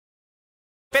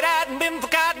hadn't been for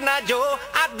Cotton Eye Joe,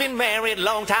 I'd been married a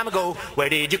long time ago. Where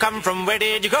did you come from? Where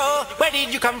did you go? Where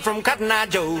did you come from, Cotton Eye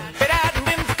Joe? If it hadn't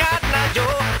been for Cotton Eye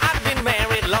Joe, I'd been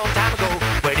married a long time ago.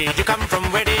 Where did you come from?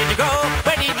 Where did you go?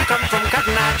 Where did you come from,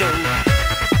 Cotton Eye Joe?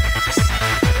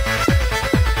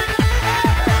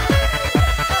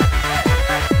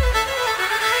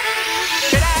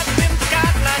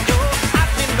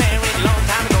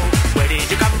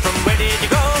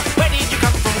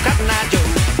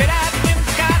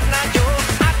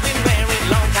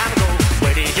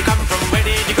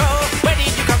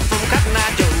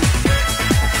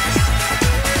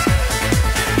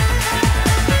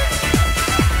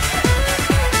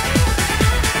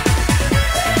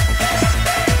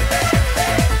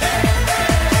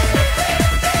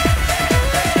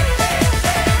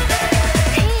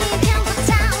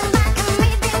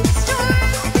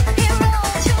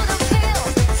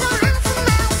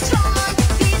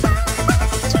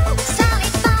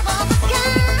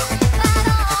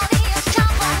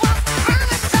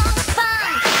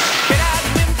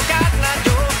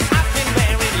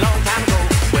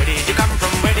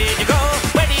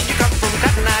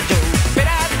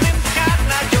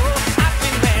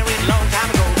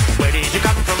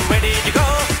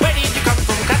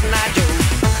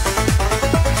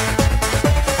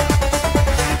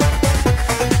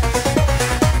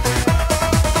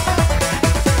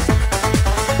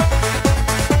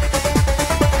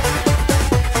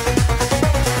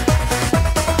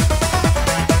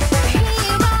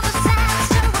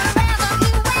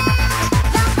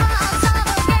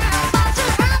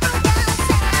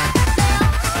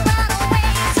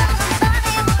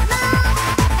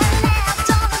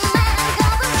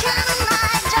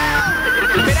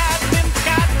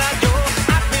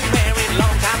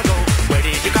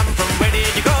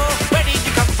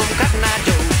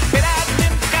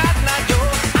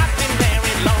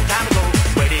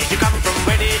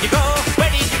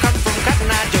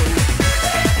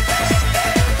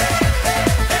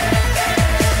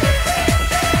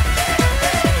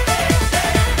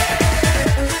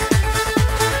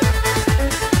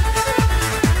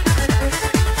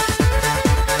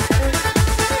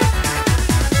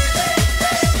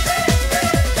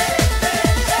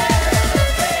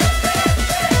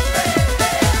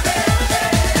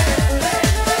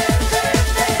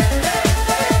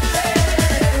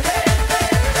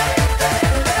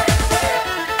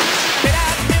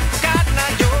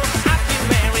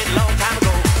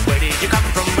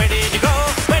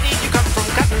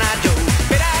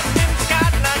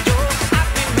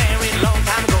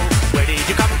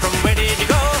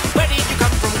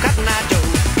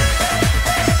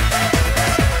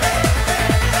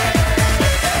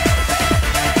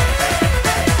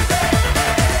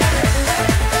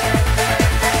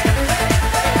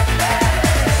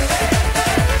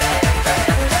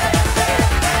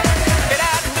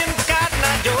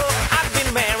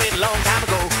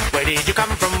 Where did you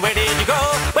come from? Where did you go?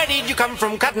 Where did you come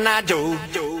from, Cotton Eye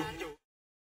Joe?